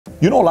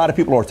You know, a lot of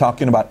people are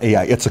talking about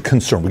AI. It's a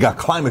concern. We got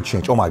climate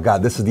change. Oh my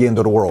God, this is the end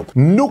of the world.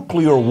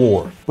 Nuclear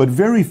war. But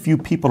very few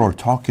people are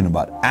talking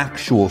about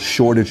actual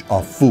shortage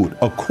of food.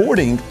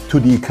 According to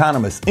The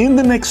Economist, in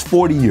the next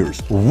 40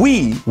 years,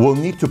 we will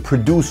need to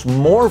produce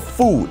more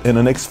food in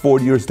the next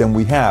 40 years than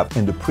we have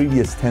in the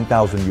previous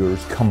 10,000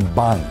 years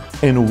combined.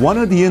 And one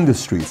of the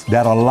industries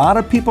that a lot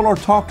of people are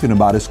talking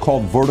about is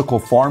called vertical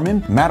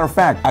farming. Matter of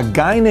fact, a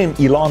guy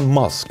named Elon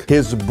Musk,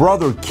 his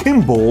brother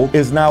Kimball,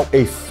 is now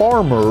a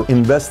farmer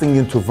investing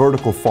into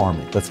vertical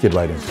farming. Let's get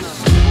right into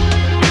it.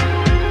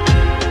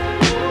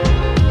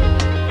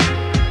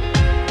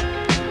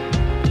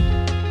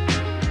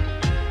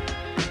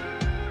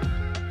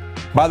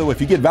 By the way,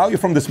 if you get value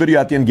from this video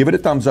at the end, give it a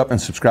thumbs up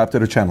and subscribe to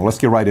the channel. Let's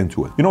get right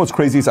into it. You know what's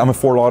crazy is I'm in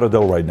Fort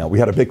Lauderdale right now. We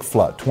had a big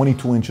flood,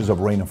 22 inches of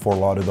rain in Fort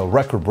Lauderdale,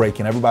 record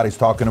breaking. Everybody's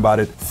talking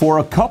about it. For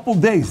a couple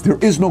days, there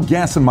is no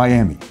gas in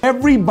Miami.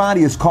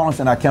 Everybody is calling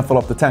saying, I can't fill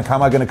up the tank. How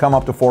am I going to come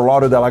up to Fort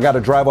Lauderdale? I got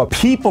to drive up.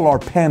 People are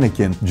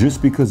panicking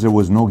just because there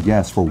was no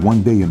gas for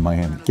one day in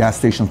Miami. Gas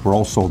stations were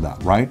all sold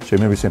out, right? So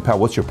you may be saying, Pat,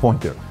 what's your point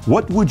there?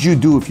 What would you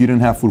do if you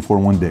didn't have food for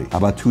one day? How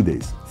about 2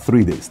 days?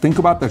 3 days. Think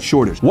about that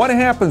shortage. What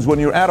happens when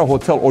you're at a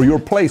hotel or your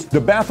place, the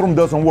bathroom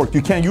doesn't work,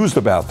 you can't use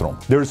the bathroom,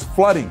 there's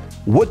flooding?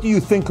 What do you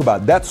think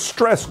about? That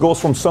stress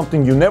goes from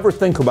something you never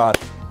think about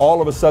all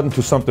of a sudden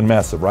to something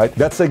massive, right?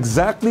 That's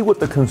exactly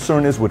what the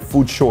concern is with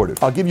food shortage.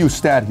 I'll give you a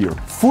stat here.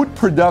 Food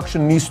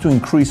production needs to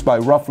increase by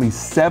roughly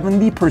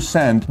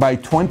 70% by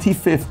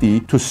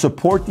 2050 to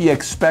support the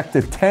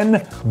expected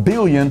 10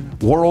 billion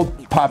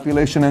world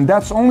population, and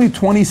that's only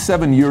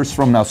 27 years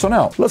from now. So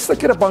now, let's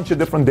look at a bunch of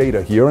different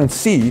data here and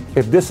see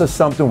if this is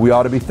something we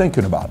ought to be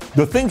thinking about.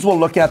 The things we'll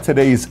look at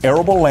today is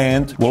arable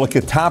land, we'll look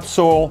at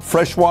topsoil,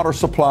 freshwater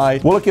supply,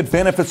 we'll look at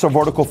benefits of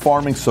vertical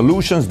farming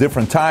solutions,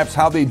 different types,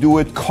 how they do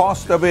it,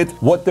 cost of it,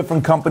 what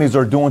different companies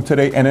are doing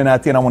today, and then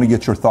at the end I want to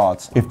get your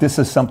thoughts. If this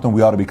is something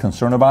we ought to be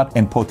concerned about,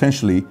 and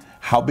potentially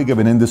how big of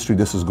an industry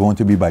this is going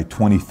to be by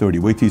 2030.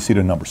 Wait till you see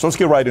the numbers. So let's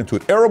get right into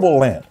it. Arable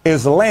land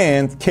is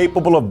land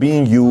capable of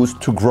being used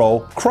to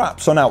grow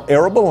crops. So now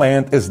arable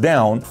land is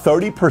down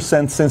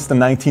 30% since the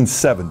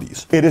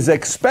 1970s. It is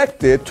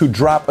expected to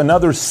drop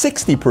another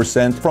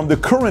 60% from the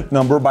current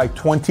number by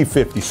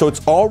 2050. So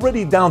it's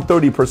already down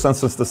 30%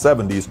 since the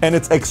 70s, and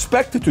it's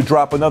expected to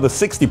drop another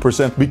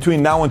 60%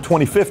 between now and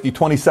 2050,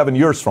 27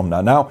 years from now.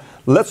 Now,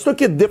 let's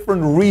look at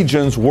different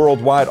regions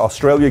worldwide,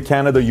 Australia,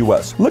 Canada,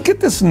 US. Look at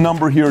this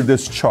number here,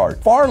 this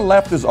chart. Far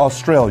left is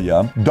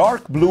Australia,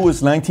 dark blue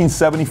is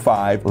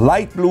 1975,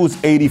 light blue is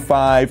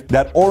 85,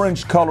 that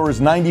orange color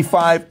is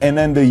 95, and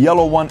then the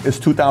yellow one is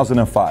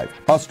 2005.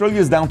 Australia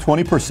is down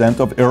 20%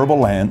 of arable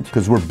land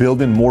because we're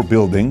building more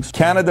buildings.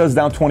 Canada is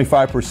down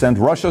 25%,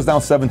 Russia is down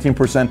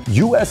 17%,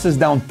 US is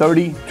down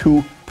 32%.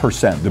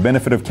 The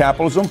benefit of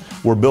capitalism,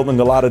 we're building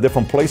a lot of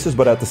different places,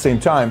 but at the same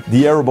time,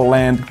 the arable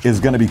land is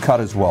going to be cut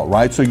as well,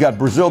 right? So you got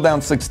Brazil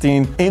down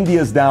 16,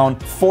 India's down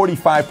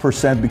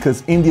 45%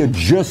 because India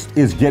just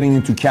is getting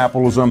into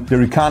capitalism.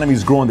 Their economy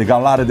is growing. They got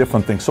a lot of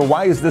different things. So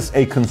why is this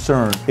a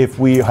concern if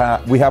we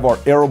have our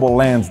arable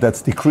lands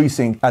that's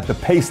decreasing at the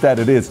pace that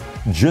it is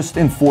just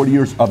in 40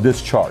 years of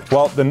this chart?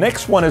 Well, the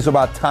next one is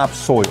about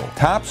topsoil.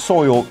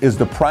 Topsoil is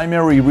the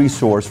primary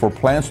resource for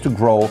plants to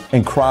grow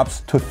and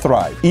crops to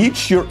thrive.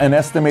 Each year, an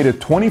estimated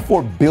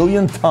 24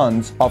 billion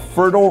tons of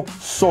fertile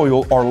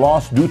soil are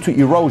lost due to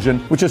erosion,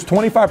 which is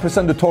 25%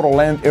 of the total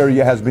land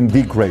area has been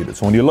degraded.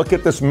 So when you look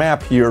at this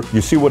map here, you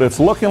see what it's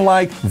looking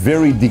like.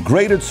 Very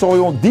degraded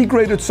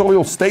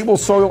soil, stable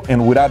soil,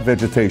 and without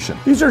vegetation.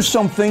 These are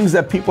some things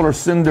that people are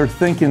sitting there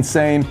thinking,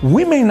 saying,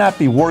 we may not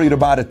be worried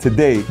about it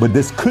today, but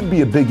this could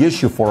be a big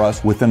issue for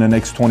us within the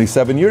next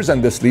 27 years,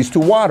 and this leads to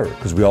water,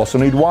 because we also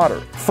need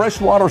water.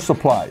 Freshwater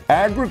supply.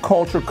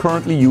 Agriculture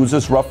currently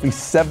uses roughly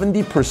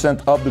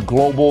 70% of the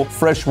global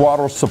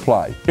freshwater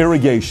supply.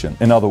 Irrigation,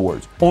 in other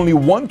words. Only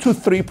 1 to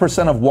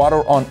 3% of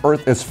water on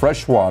Earth is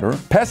freshwater.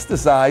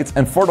 Pesticides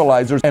and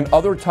fertilizers and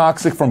other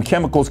toxic from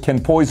chemicals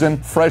can poison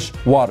fresh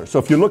water. So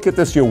if you look at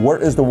this here, where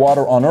is the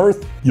water on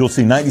Earth? You'll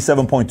see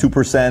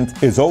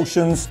 97.2% is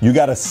oceans. You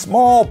got a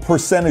small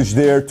percentage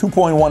there,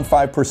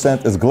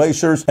 2.15% is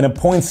glaciers, and a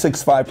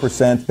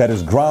 0.65% that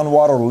is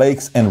groundwater,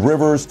 lakes and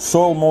rivers,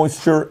 soil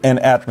moisture, and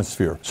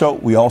atmosphere. So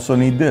we also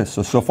need this.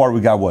 So far we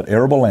got what?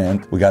 Arable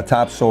land, we got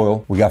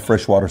topsoil, we got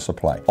freshwater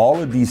supply. All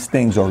of these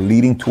things are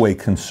leading to a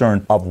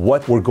concern of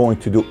what we're going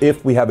to do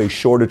if we have a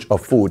shortage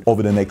of food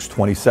over the next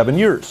 27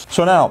 years.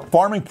 So now,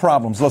 farming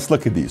problems, let's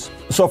look at these.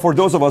 So for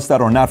those of us that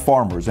are not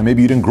farmers, and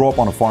maybe you didn't grow up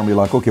on a farm, you're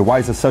like, okay, why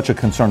is it such a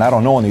concern? I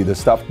don't know any of this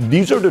stuff.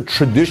 These are the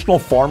traditional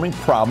farming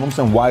problems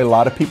and why a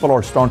lot of people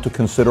are starting to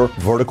consider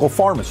vertical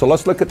farming. So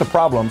let's look at the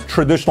problems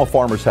traditional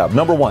farmers have.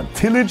 Number one,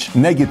 tillage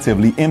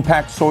negatively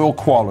impacts soil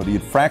quality.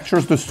 It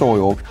fractures the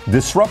soil,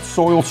 disrupts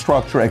soil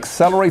structure,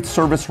 accelerates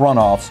surface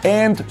runoffs,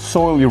 and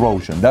soil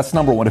erosion. That's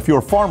number one. If you're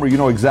a farmer, you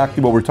know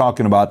exactly what we're talking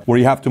talking about, where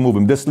you have to move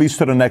them. This leads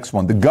to the next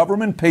one. The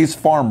government pays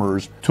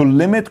farmers to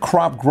limit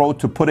crop growth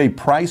to put a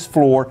price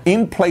floor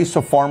in place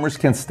so farmers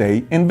can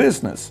stay in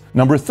business.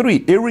 Number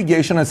 3,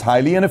 irrigation is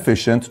highly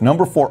inefficient.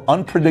 Number 4,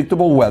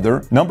 unpredictable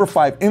weather. Number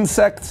 5,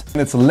 insects,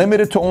 and it's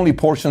limited to only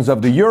portions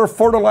of the year.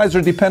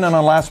 Fertilizer dependent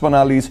on, last but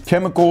not least,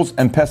 chemicals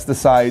and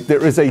pesticides.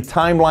 There is a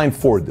timeline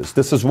for this.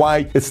 This is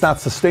why it's not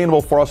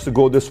sustainable for us to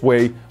go this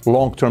way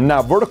long term.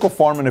 Now, vertical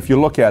farming, if you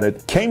look at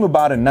it, came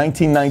about in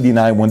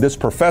 1999 when this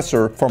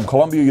professor from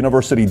Columbia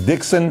University,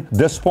 Dixon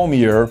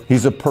Despomier,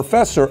 he's a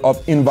professor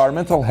of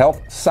environmental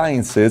health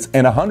sciences,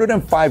 and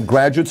 105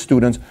 graduate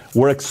students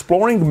were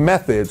exploring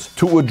methods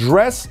to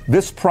address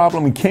this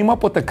problem and came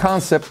up with the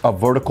concept of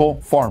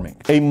vertical farming.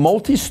 A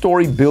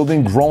multi-story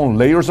building grown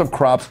layers of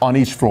crops on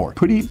each floor.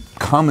 Pretty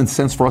common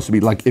sense for us to be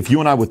like, if you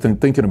and I were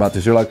thinking about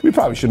this, you're like, we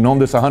probably should have known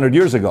this 100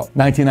 years ago.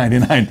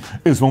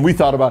 1999 is when we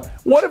thought about,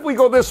 what if we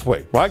go this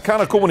way, right?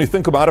 Kind of cool when you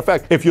think about it. In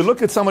fact, if you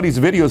look at some of these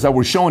videos that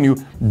we're showing you,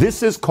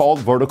 this is called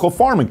vertical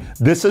farming.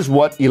 This is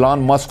what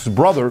Elon Musk's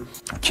brother,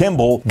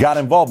 Kimball, got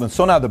involved in.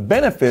 So now the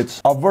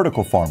benefits of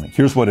vertical farming,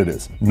 here's what it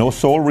is. No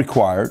soil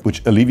required,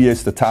 which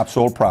alleviates the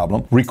topsoil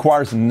problem,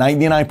 requires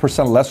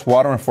 99% less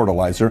water and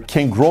fertilizer,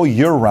 can grow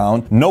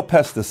year-round, no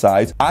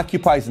pesticides,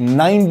 occupies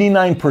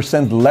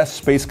 99% less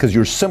space because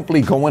you're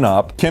simply going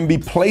up, can be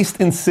placed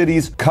in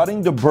cities,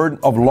 cutting the burden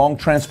of long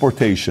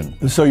transportation.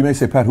 So you may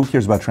say, Pat, who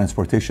cares about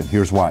transportation?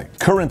 Here's why.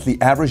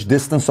 Currently, average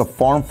distance of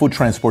farm food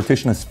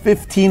transportation is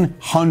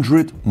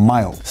 1,500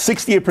 miles.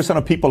 68%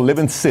 of people live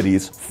in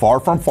cities, far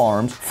from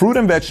farms. Fruit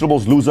and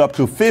vegetables lose up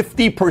to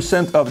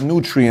 50% of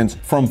nutrients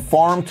from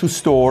farm to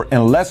store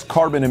and less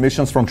carbon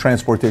emissions from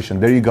transportation.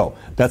 There you go.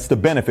 That's the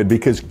benefit,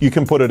 because you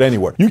can put it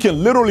anywhere. You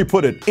can literally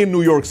put it in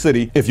New York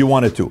City if you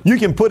wanted to. You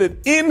can put it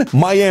in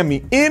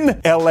Miami,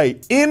 in LA,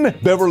 in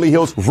Beverly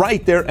Hills,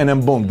 right there, and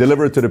then boom,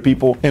 deliver it to the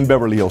people in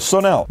Beverly Hills. So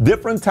now,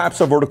 different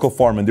types of vertical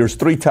farming. There's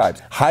 3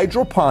 types.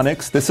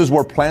 Hydroponics, this is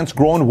where plants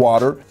grow in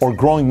water or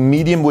growing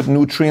medium with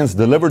nutrients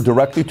delivered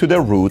directly to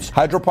their roots.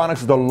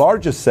 Hydroponics is the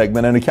largest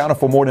segment and accounted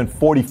for more than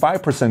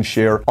 45%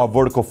 share of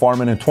vertical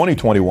farming in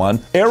 2021.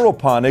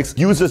 Aeroponics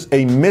uses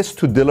a mist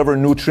to deliver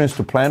nutrients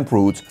to plant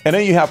roots. And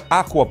then you have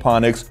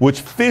aquaponics,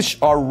 which fish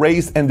are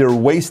raised and their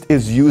waste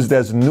is used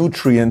as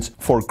nutrients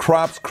for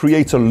crops,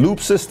 creates a loop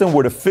system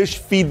where the fish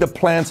feed the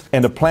plants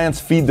and the plants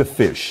feed the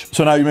fish.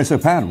 So now you may say,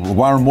 Pat,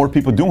 why are more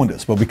people doing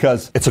this? Well,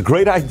 because it's a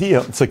great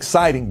idea, it's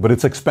exciting, but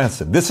it's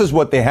expensive. This is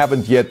what they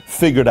haven't yet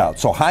figured out.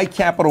 So high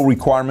capital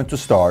requirement to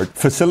start.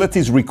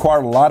 Facilities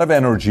require a lot of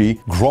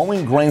energy.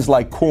 Growing grains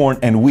like corn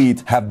and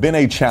wheat have been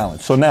a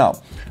challenge. So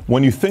now,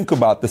 when you think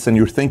about this and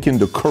you're thinking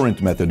the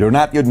current method, they're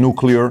not yet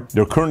nuclear,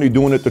 they're currently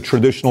doing it the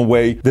traditional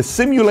way. The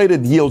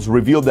simulated yields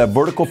revealed that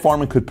vertical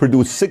farming could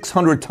produce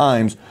 600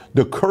 times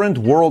the current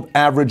world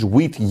average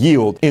wheat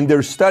yield. In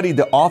their study,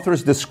 the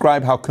authors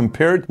describe how,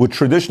 compared with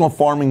traditional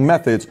farming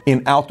methods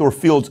in outdoor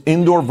fields,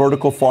 indoor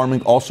vertical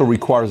farming also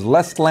requires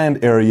less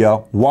land area,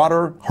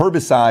 water,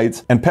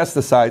 herbicides, and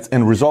pesticides,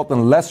 and result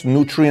in less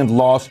nutrient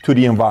loss to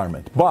the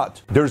environment.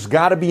 But there's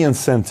got to be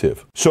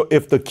incentive. So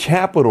if the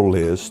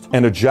capitalist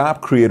and a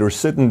job creator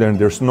sitting there and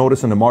there's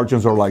notice and the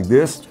margins are like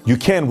this, you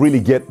can't really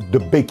get the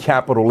big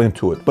capital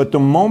into it. But the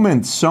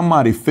moment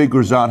somebody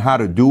figures out how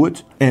to do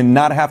it and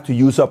not have to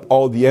use up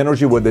all the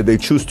energy, whether they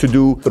choose to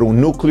do through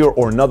nuclear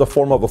or another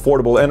form of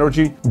affordable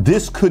energy,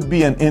 this could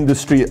be an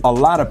industry a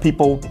lot of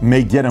people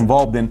may get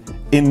involved in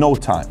no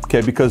time,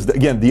 okay? Because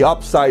again, the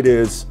upside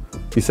is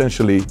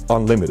essentially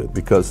unlimited,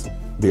 because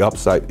the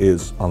upside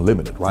is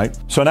unlimited, right?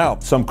 So now,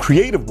 some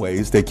creative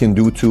ways they can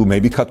do to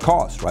maybe cut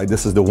costs, right?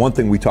 This is the one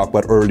thing we talked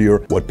about earlier,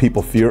 what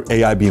people fear,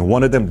 AI being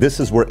one of them. This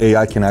is where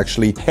AI can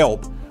actually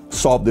help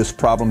solve this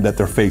problem that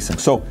they're facing.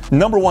 So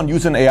number one,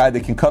 using AI,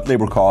 they can cut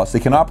labor costs. They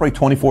can operate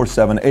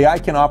 24/7. AI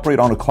can operate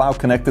on a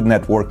cloud-connected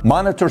network,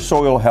 monitor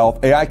soil health.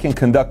 AI can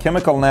conduct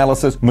chemical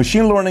analysis.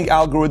 Machine learning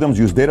algorithms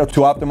use data to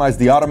optimize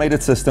the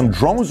automated system.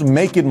 Drones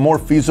make it more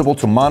feasible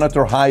to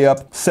monitor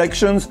high-up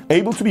sections,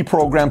 able to be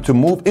programmed to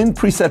move in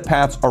preset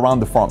paths around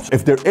the farm. So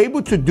if they're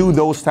able to do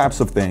those types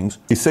of things,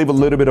 they save a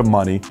little bit of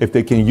money. If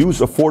they can use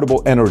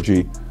affordable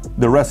energy,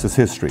 the rest is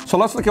history. So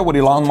let's look at what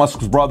Elon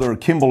Musk's brother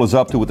Kimball is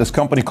up to with this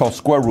company called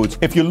Square Root.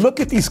 If you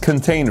look at these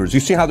containers, you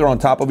see how they're on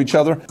top of each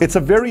other? It's a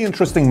very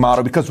interesting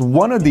model, because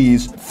one of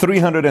these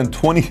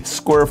 320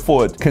 square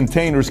foot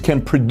containers can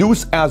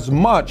produce as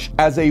much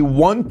as a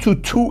 1 to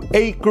 2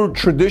 acre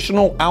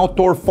traditional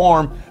outdoor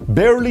farm,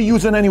 barely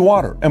using any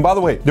water. And by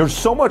the way, there's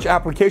so much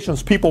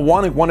applications, people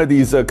wanting one of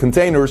these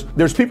containers.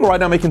 There's people right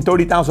now making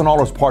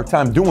 $30,000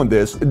 part-time doing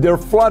this. They're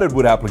flooded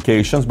with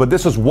applications, but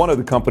this is one of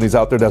the companies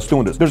out there that's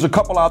doing this. There's a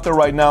couple out there there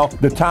right now.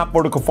 The top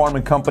vertical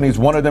farming companies,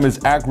 one of them is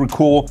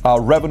Agricool,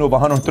 revenue of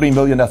 $103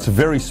 million. That's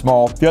very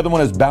small. The other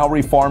one is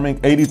Bowery Farming,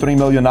 $83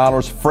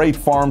 million. Freight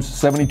Farms,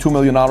 $72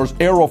 million.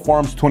 Aero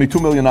Farms,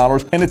 $22 million.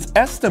 And it's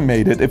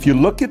estimated, if you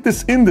look at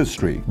this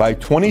industry, by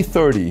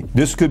 2030,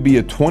 this could be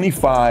a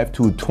 $25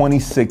 to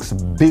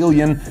 $26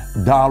 billion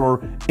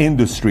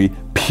industry.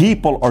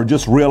 People are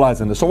just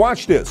realizing this. So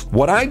watch this.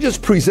 What I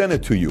just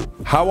presented to you,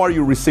 how are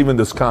you receiving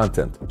this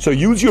content? So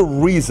use your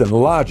reason,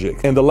 logic,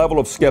 and the level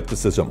of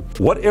skepticism.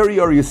 What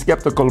area are you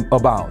skeptical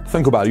about?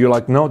 Think about it. You're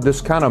like, no,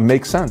 this kind of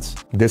makes sense.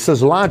 This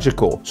is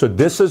logical. So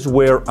this is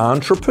where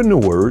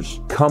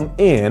entrepreneurs come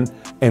in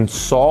and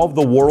solve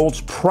the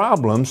world's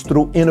problems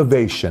through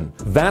innovation.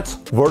 That's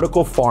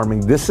vertical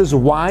farming. This is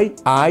why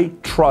I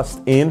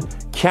trust in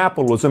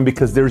capitalism,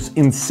 because there's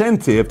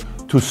incentive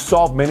to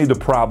solve many of the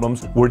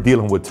problems we're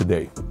dealing with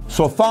today.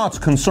 So thoughts,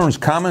 concerns,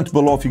 comment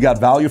below. If you got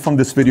value from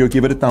this video,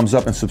 give it a thumbs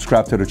up and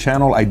subscribe to the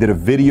channel. I did a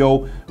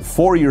video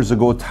 4 years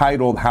ago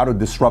titled How to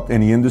Disrupt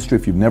Any Industry.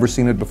 If you've never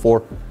seen it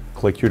before,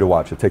 click here to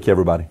watch it. Take care,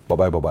 everybody.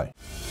 Bye-bye,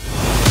 bye-bye.